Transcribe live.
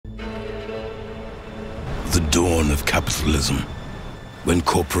the dawn of capitalism, when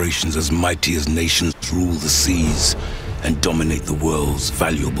corporations as mighty as nations rule the seas and dominate the world's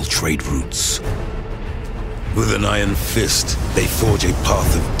valuable trade routes. With an iron fist, they forge a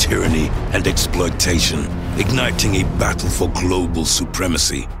path of tyranny and exploitation, igniting a battle for global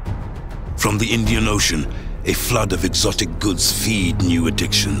supremacy. From the Indian Ocean, a flood of exotic goods feed new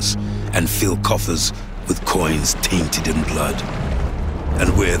addictions and fill coffers with coins tainted in blood.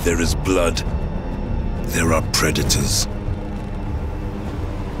 And where there is blood, there are predators.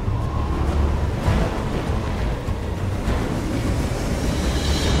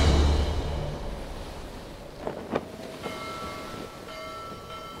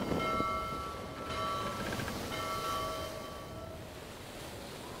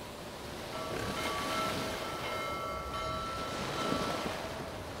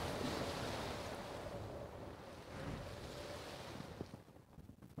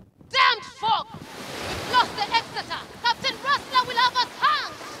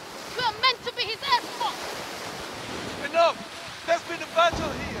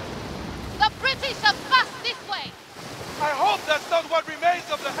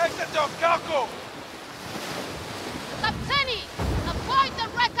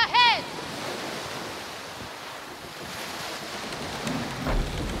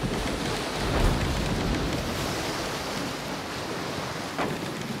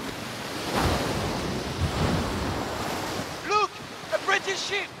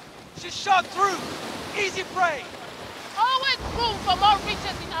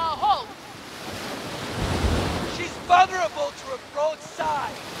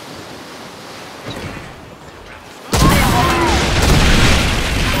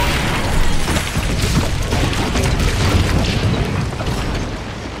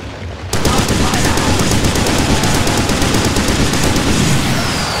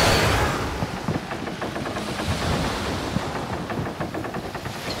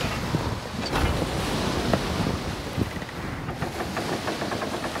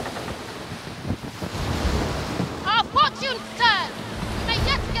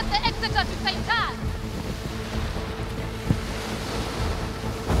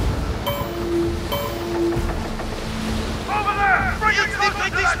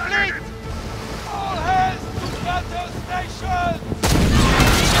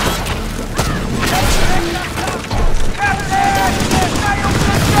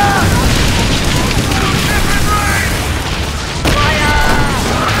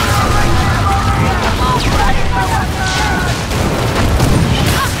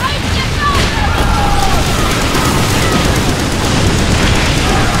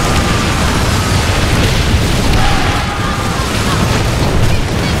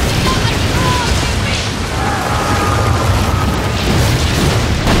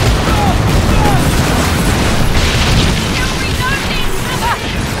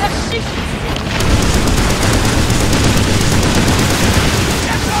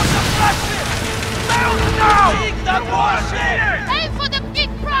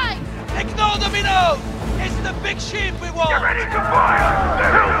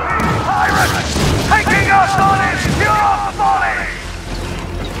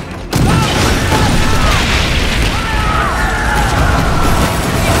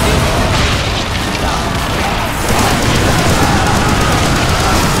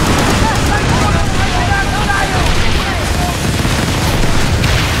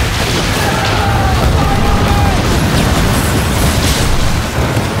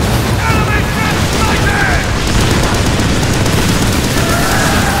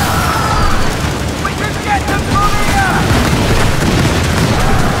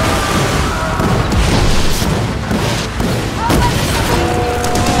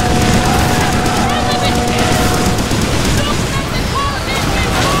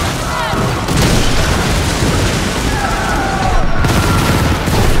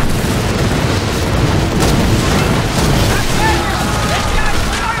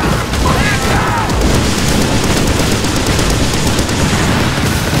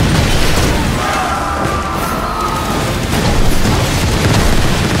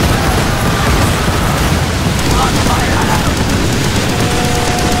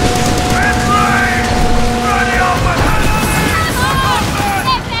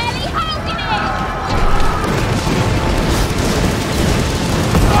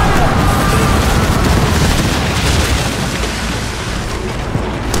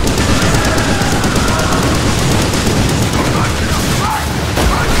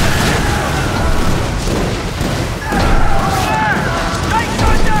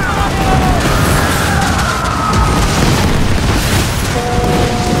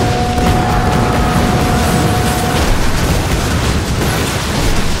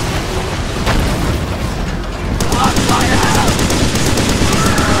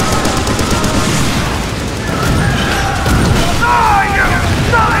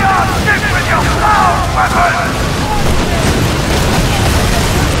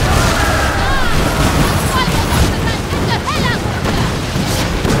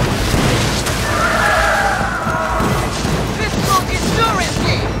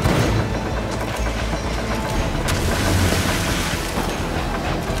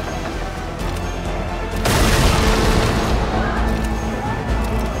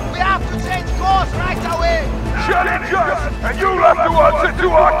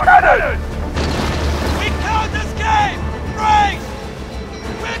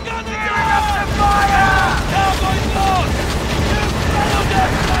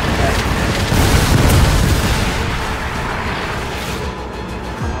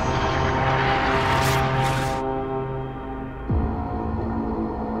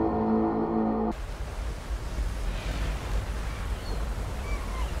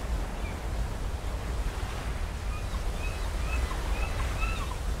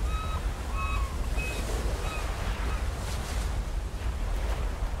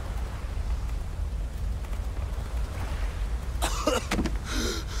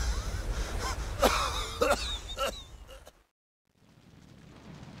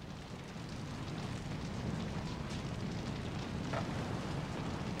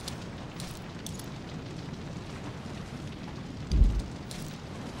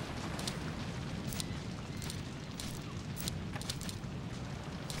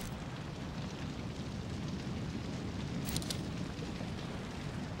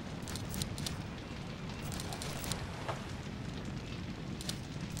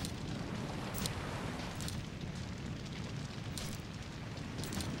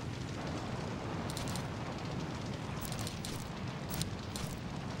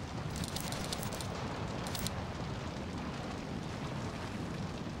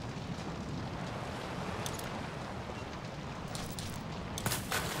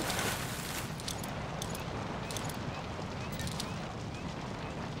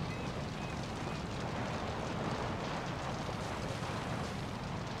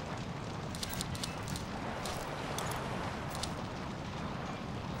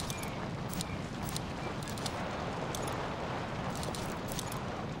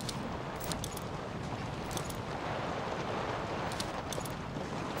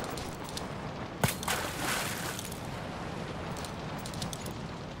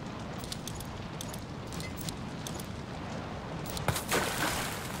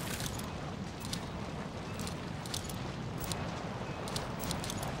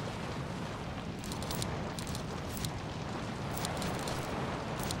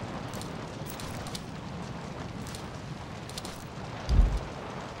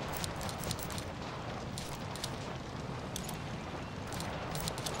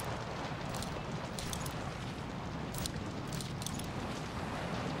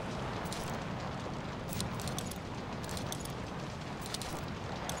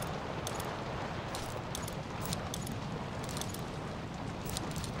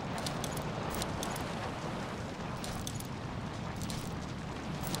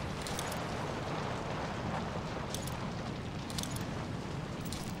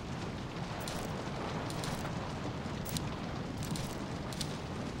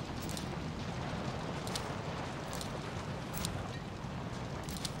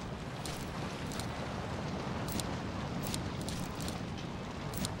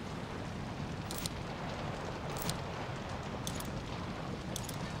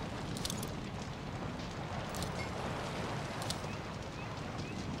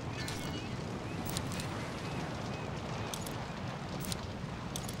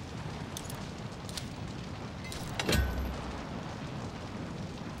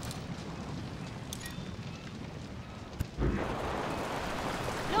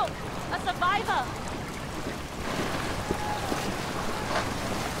 survivor!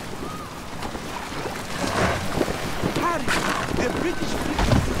 Harry, the British fleet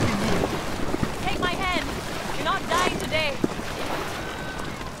is near. Take my hand. You're not dying today.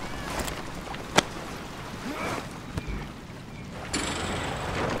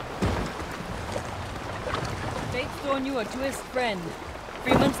 Fate's thrown you a twist, friend.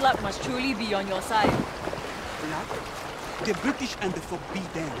 Freeman's luck must truly be on your side. Luck? The British and the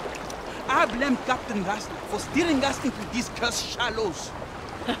forbidden. I blame Captain Rassler for steering us into these cursed shallows.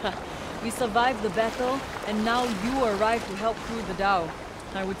 We survived the battle, and now you arrive to help crew the dhow.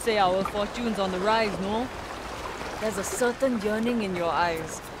 I would say our fortune's on the rise, no? There's a certain yearning in your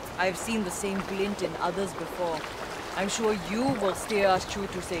eyes. I've seen the same glint in others before. I'm sure you will steer us true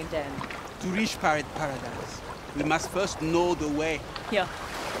to St. Anne. To reach Pirate Paradise, we must first know the way. Here,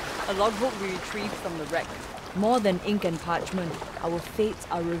 a logbook we retrieved from the wreck. More than ink and parchment, our fates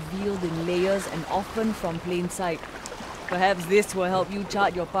are revealed in layers and often from plain sight. Perhaps this will help you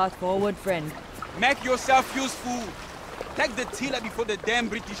chart your path forward, friend. Make yourself useful. Take the tiller before the damn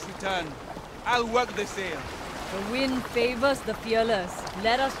British return. I'll work the sail. The wind favors the fearless.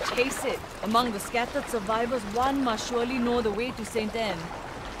 Let us chase it. Among the scattered survivors, one must surely know the way to St. Anne.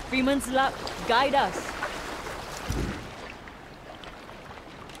 Freeman's luck, guide us.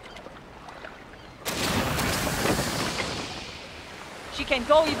 She can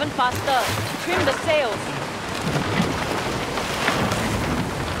go even faster. Trim the sails.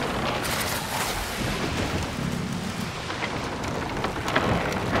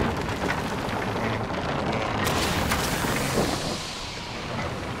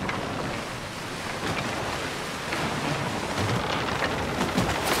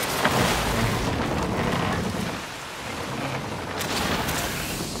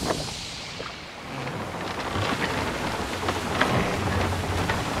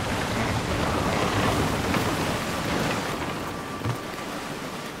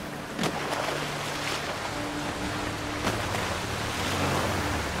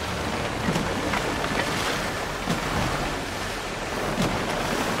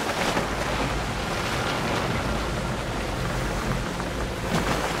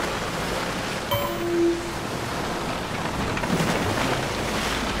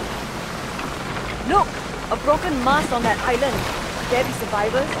 Look! A broken mast on that island. Could there be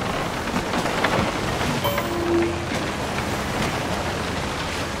survivors?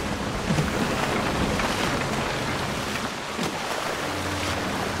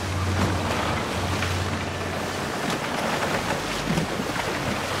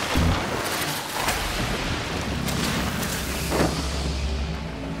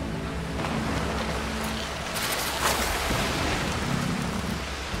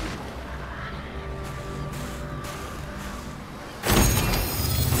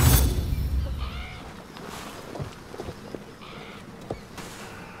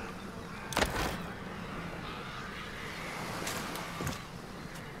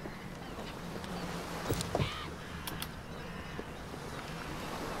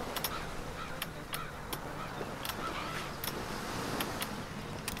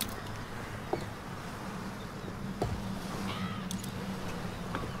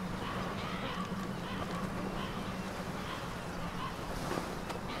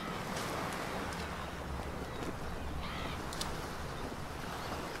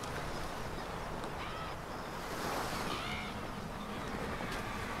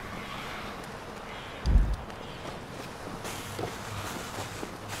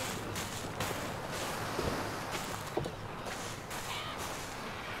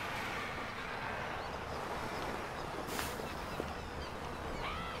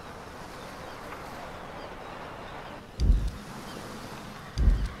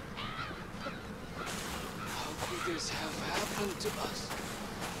 This have happened to us.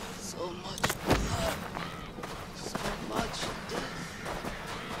 So much blood. So much death.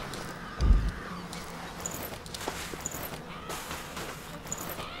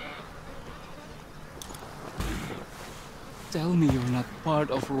 Tell me you're not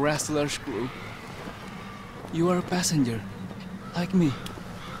part of Wrestler's crew. You are a passenger, like me.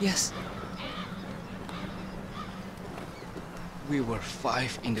 Yes. We were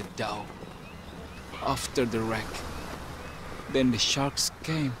 5 in the dhow. After the wreck, then the sharks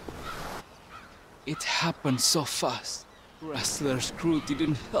came. It happened so fast. Wrestler's crew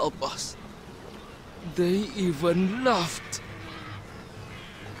didn't help us. They even laughed.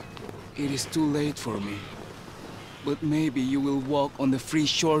 It is too late for me, but maybe you will walk on the free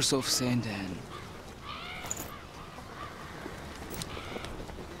shores of St. Anne.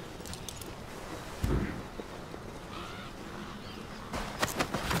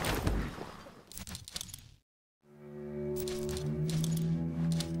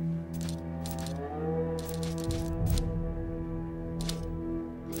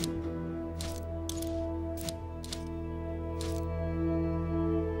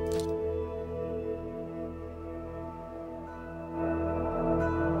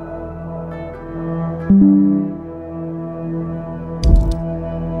 Go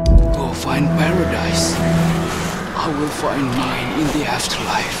find paradise. I will find mine in the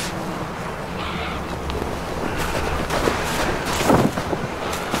afterlife.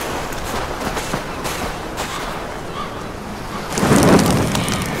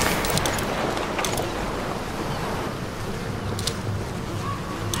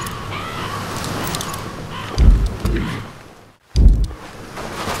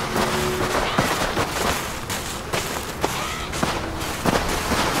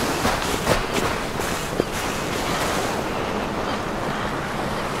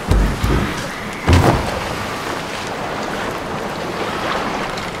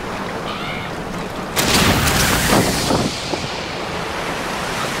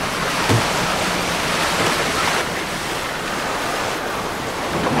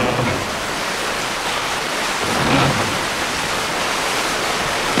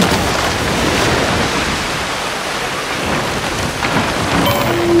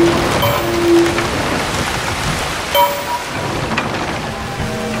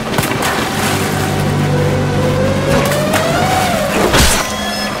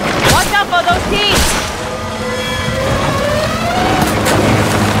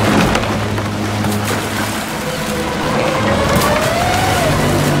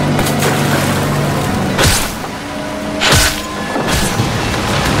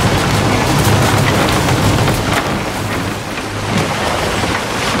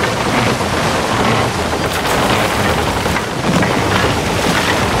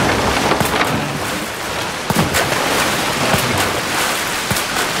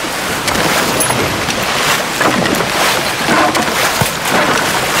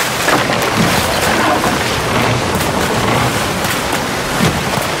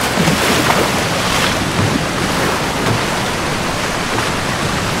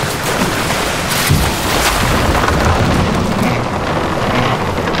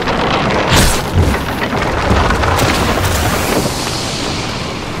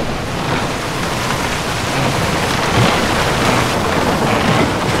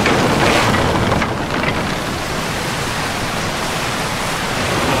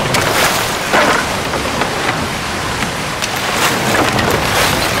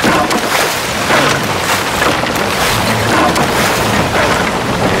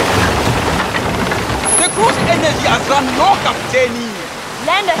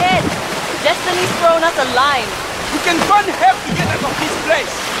 Land ahead! Destiny's thrown us a line. We can burn hell to get out of this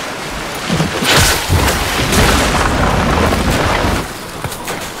place!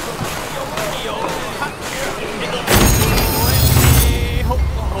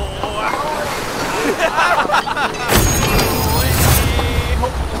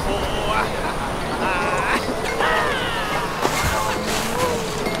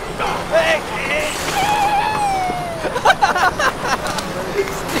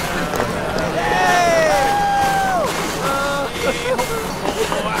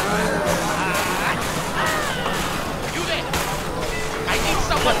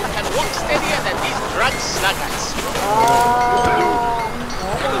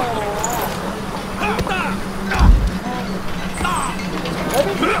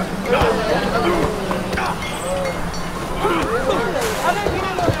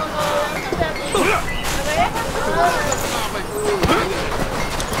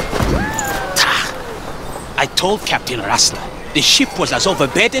 I told Captain Rassler, the ship was as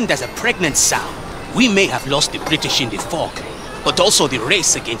overburdened as a pregnant sow. We may have lost the British in the fog, but also the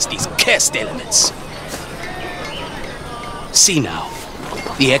race against these cursed elements. See now,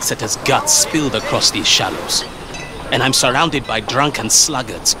 the Exeter's guts spilled across these shallows, and I'm surrounded by drunken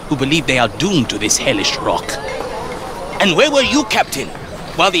sluggards who believe they are doomed to this hellish rock. And where were you, Captain,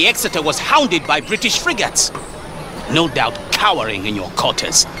 while the Exeter was hounded by British frigates? No doubt cowering in your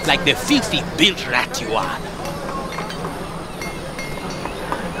quarters, like the filthy built rat you are.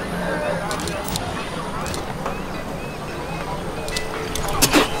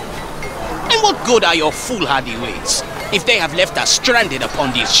 And what good are your foolhardy ways, if they have left us stranded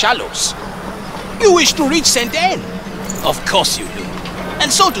upon these shallows? You wish to reach St. Anne? Of course you do.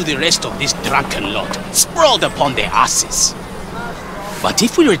 And so do the rest of this drunken lot, sprawled upon their asses. But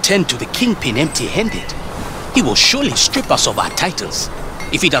if we return to the Kingpin empty-handed, he will surely strip us of our titles,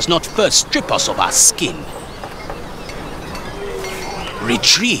 if he does not first strip us of our skin.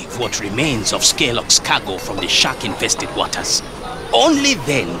 Retrieve what remains of Skylock's cargo from the shark-infested waters. Only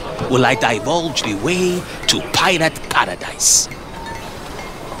then will I divulge the way to pirate paradise.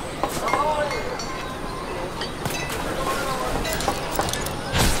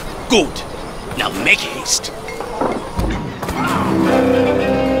 Good. Now make haste.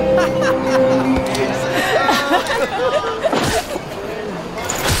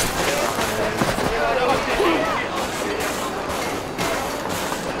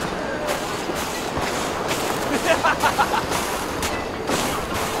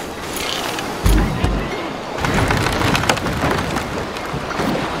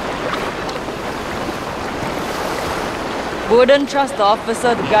 Wouldn't trust the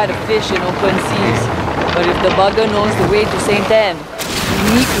officer to guide a fish in open seas. But if the bugger knows the way to St. Anne,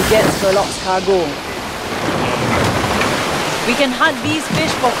 we need to get Sherlock's cargo. We can hunt these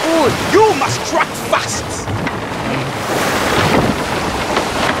fish for food. You must track fast!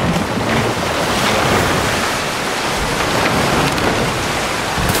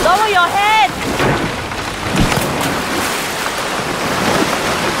 Lower your head!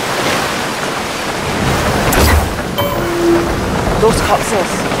 Those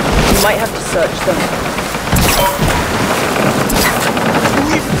capsules. You might have to search them.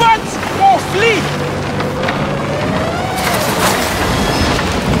 We fight or flee!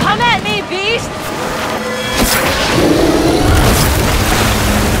 Come at me, beast!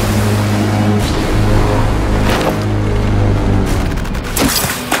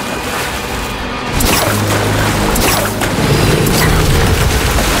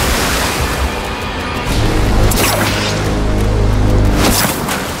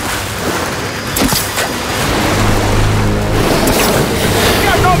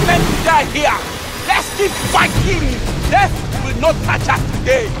 Here! Let's keep fighting! Death will not touch us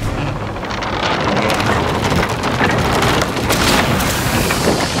today!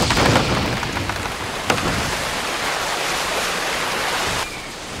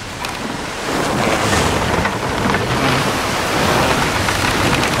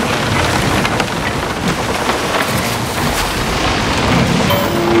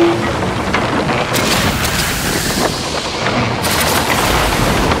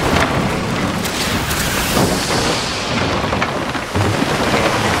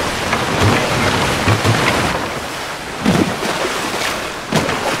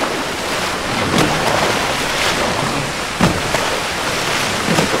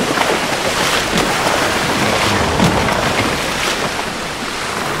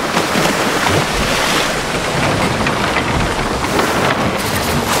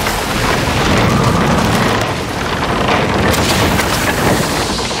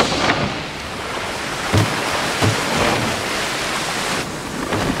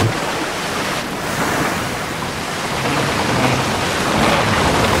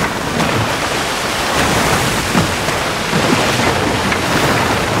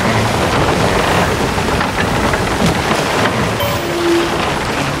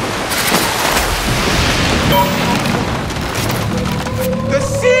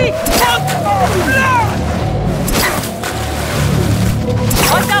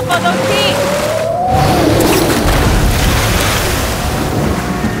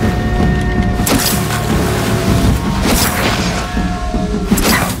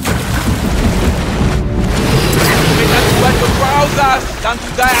 Than to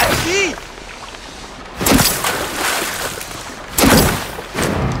die at sea!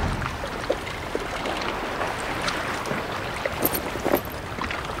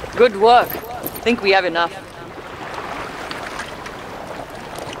 Good work. Think we have enough.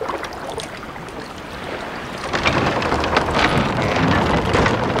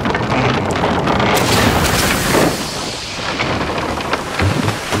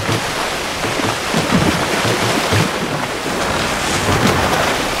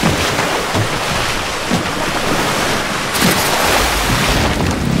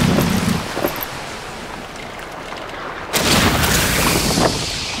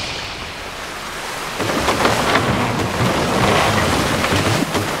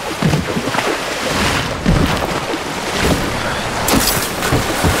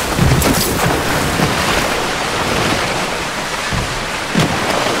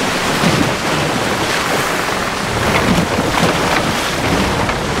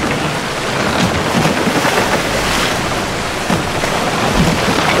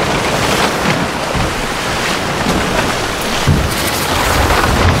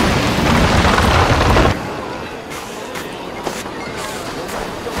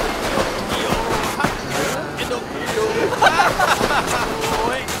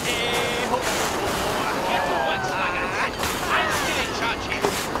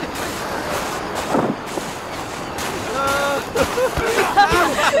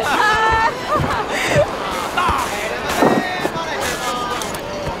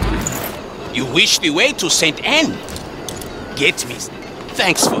 You wish the way to St. Anne? Get me.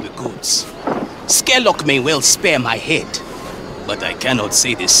 Thanks for the goods. Skerlock may well spare my head, but I cannot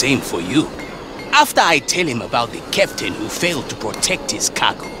say the same for you. After I tell him about the captain who failed to protect his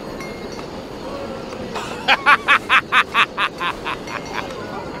cargo.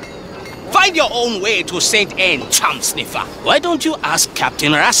 Find your own way to St. Anne, chum sniffer. Why don't you ask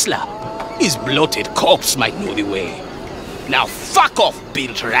Captain Rassler? His bloated corpse might know the way. Now fuck off,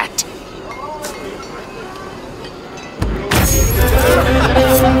 built rat.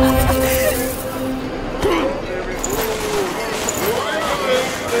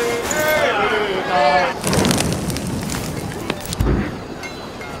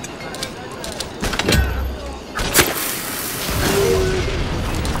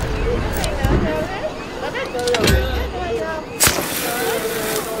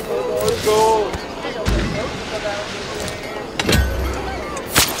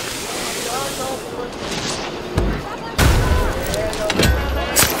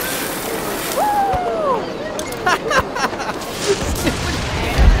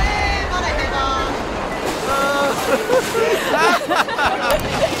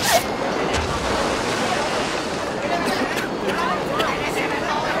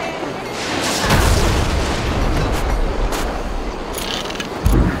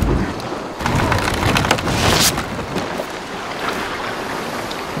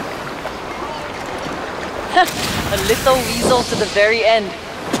 the weasel to the very end.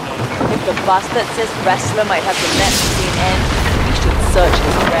 If the bastard says Wrestler might have the map to St. Anne, we should search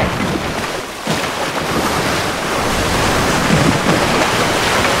his wreck.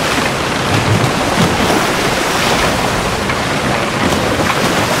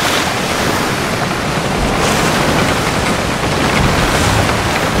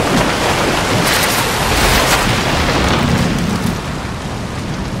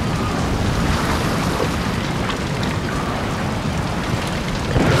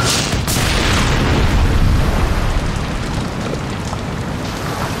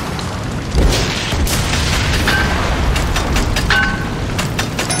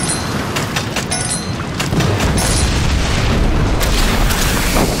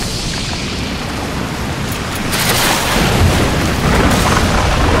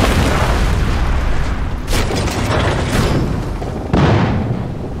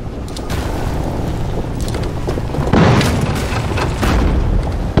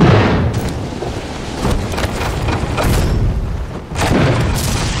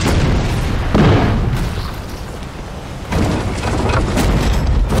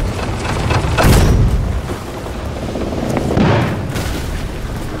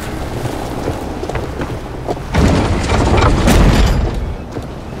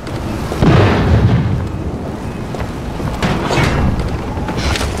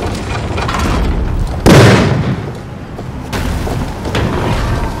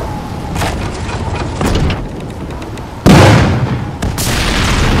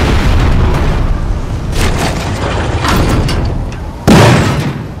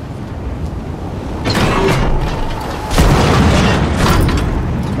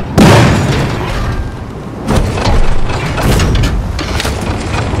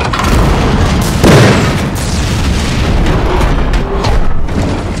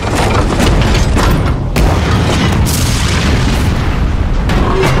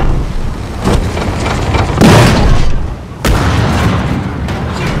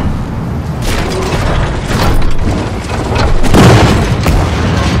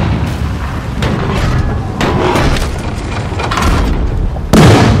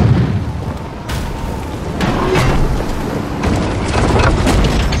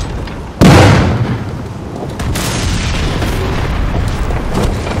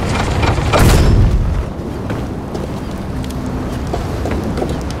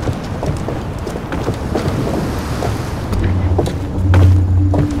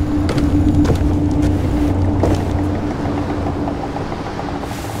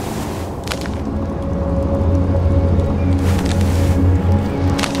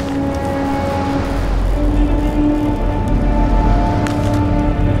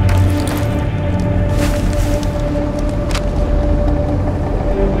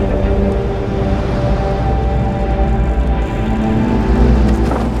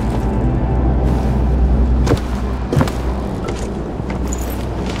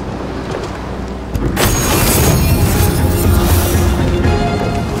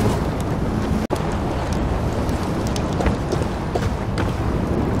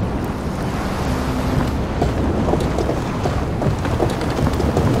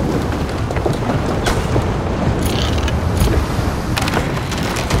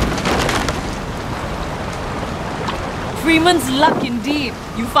 Freeman's luck indeed.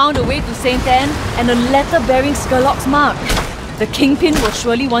 You found a way to St. Anne and a letter bearing Skurlock's mark. The Kingpin will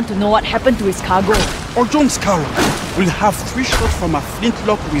surely want to know what happened to his cargo. Or John Scarrow will have 3 shots from a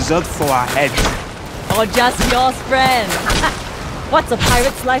flintlock reserved for our heads. Or just yours, friend. What's a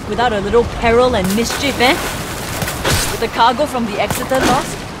pirate's life without a little peril and mischief, eh? With the cargo from the Exeter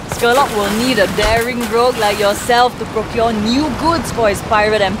lost, Skurlock will need a daring rogue like yourself to procure new goods for his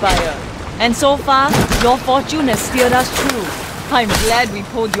pirate empire. And so far, your fortune has steered us true. I'm glad we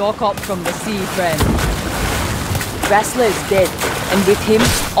pulled your corpse from the sea, friend. Wrestler is dead, and with him,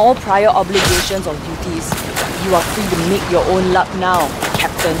 all prior obligations or duties. You are free to make your own luck now,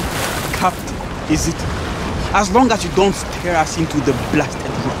 Captain. Captain, is it? As long as you don't steer us into the blasted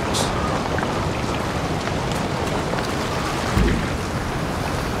rocks.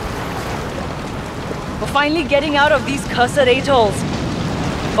 We're finally getting out of these cursed atolls.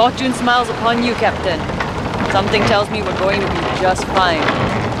 Fortune smiles upon you, Captain. Something tells me we're going to be just fine.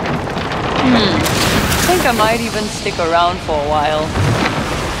 I think I might even stick around for a while.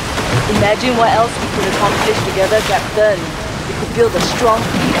 Imagine what else we could accomplish together, Captain. We could build a strong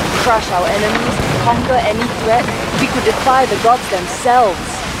fleet and crush our enemies, conquer any threat. We could defy the gods themselves.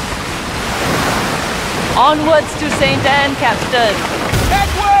 Onwards to St. Anne, Captain.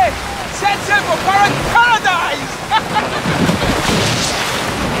 Headway! Set sail for Pirate Paradise!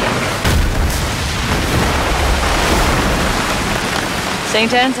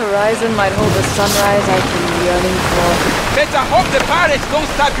 St. Anne's horizon might hold the sunrise I've been yearning for. Better hope the pirates don't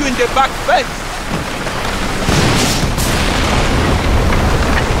stab you in the back first.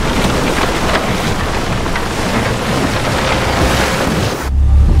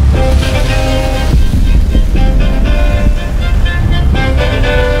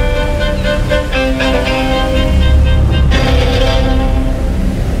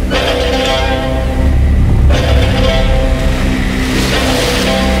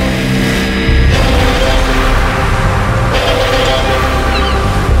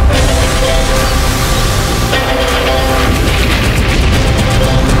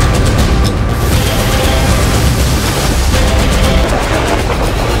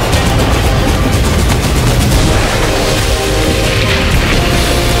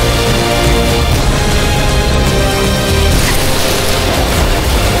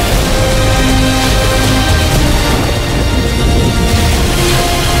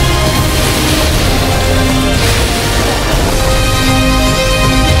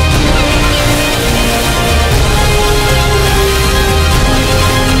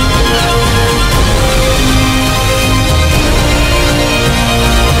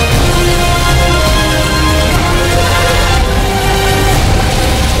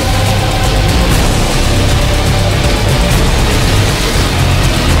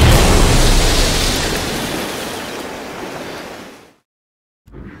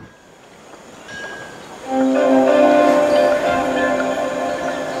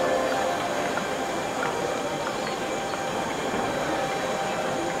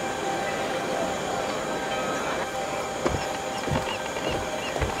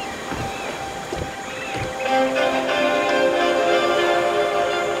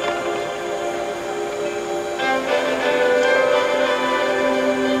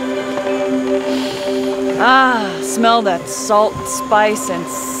 Smell that salt, spice, and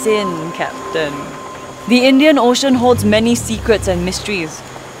sin, Captain. The Indian Ocean holds many secrets and mysteries.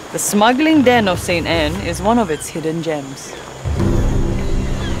 The smuggling den of St. Anne is one of its hidden gems.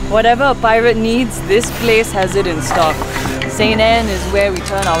 Whatever a pirate needs, this place has it in stock. St. Anne is where we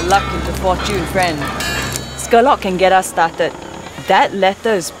turn our luck into fortune, friend. Skurlock can get us started. That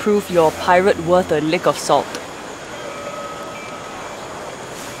letter is proof you're a pirate worth a lick of salt.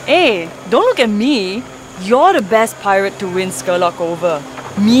 Hey, don't look at me. You're the best pirate to win Skurlock over.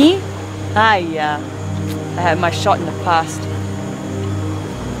 Me? Yeah. I had my shot in the past.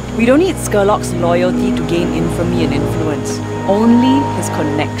 We don't need Skurlock's loyalty to gain infamy and influence. Only his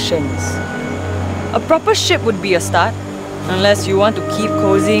connections. A proper ship would be a start. Unless you want to keep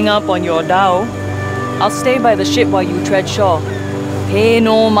cozying up on your dhow. I'll stay by the ship while you tread shore. Pay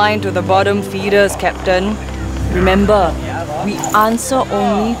no mind to the bottom feeders, Captain. Remember, we answer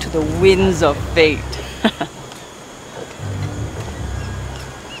only to the winds of fate.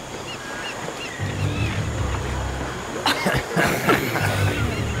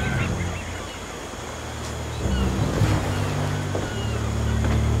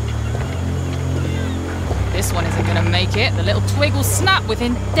 This one isn't gonna make it. The little twig will snap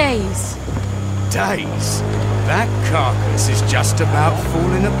within days. Days? That carcass is just about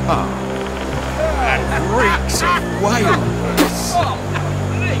falling apart. And reeks of whale.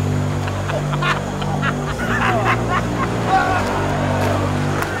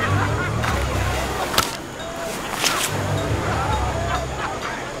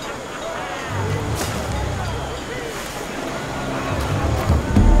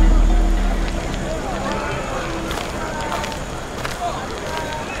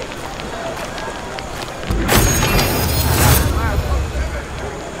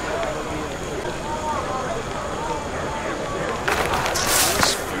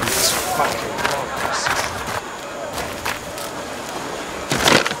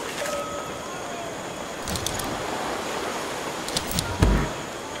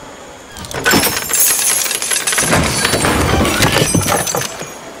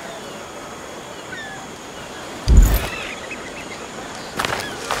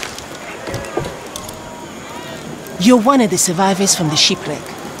 You're one of the survivors from the shipwreck.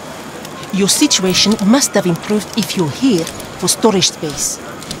 Your situation must have improved if you're here for storage space.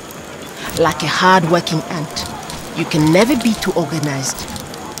 Like a hard-working ant, you can never be too organized.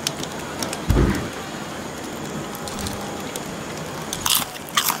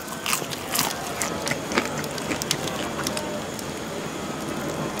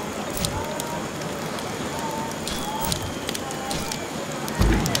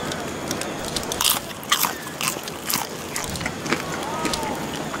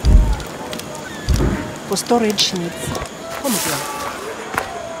 For storage needs, come again.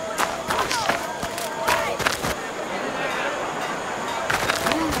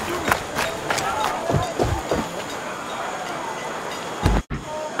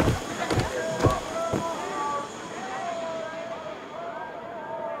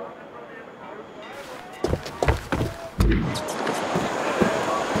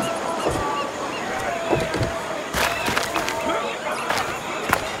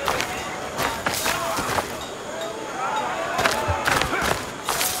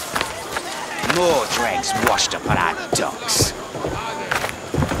 washed up on our docks.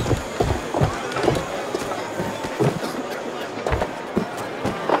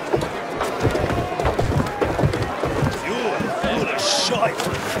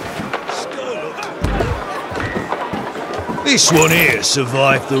 This one here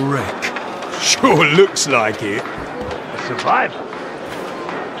survived the wreck. Sure looks like it. A survivor?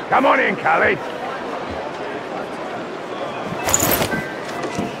 Come on in, Callie.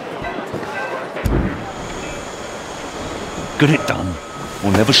 Get it done.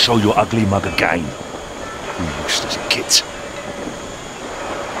 We'll never show your ugly mug again. You useless git.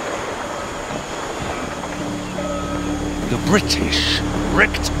 The British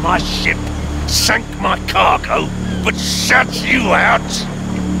wrecked my ship, sank my cargo, but shut you out.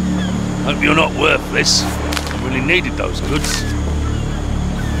 Hope you're not worthless. I really needed those goods.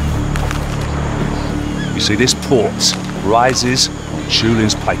 You see, this port rises on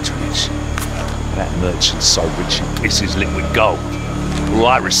Julian's patronage. That merchant's so rich he pisses liquid gold. All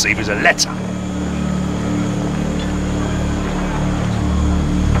I receive is a letter.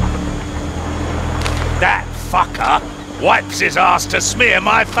 That fucker wipes his ass to smear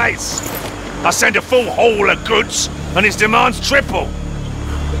my face. I send a full haul of goods, and his demands triple.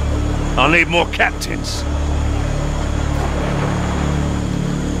 I'll need more captains.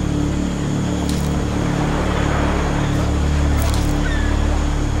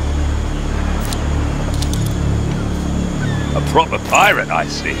 A proper pirate, I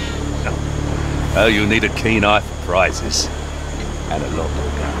see. Oh, you'll need a keen eye for prizes. And a lot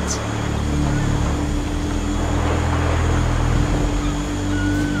more guns.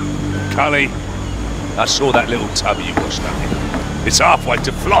 Cully, I saw that little tub you washed up in. It's halfway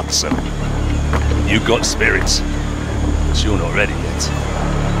to Flotsam. You got spirits, but you're not ready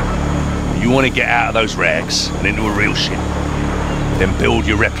yet. You want to get out of those rags and into a real ship. Then build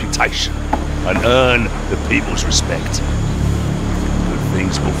your reputation and earn the people's respect. Good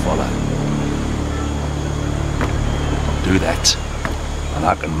things will follow. Do that, and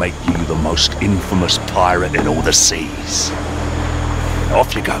I can make you the most infamous pirate in all the seas.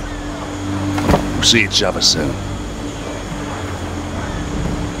 Off you go. We'll see each other soon.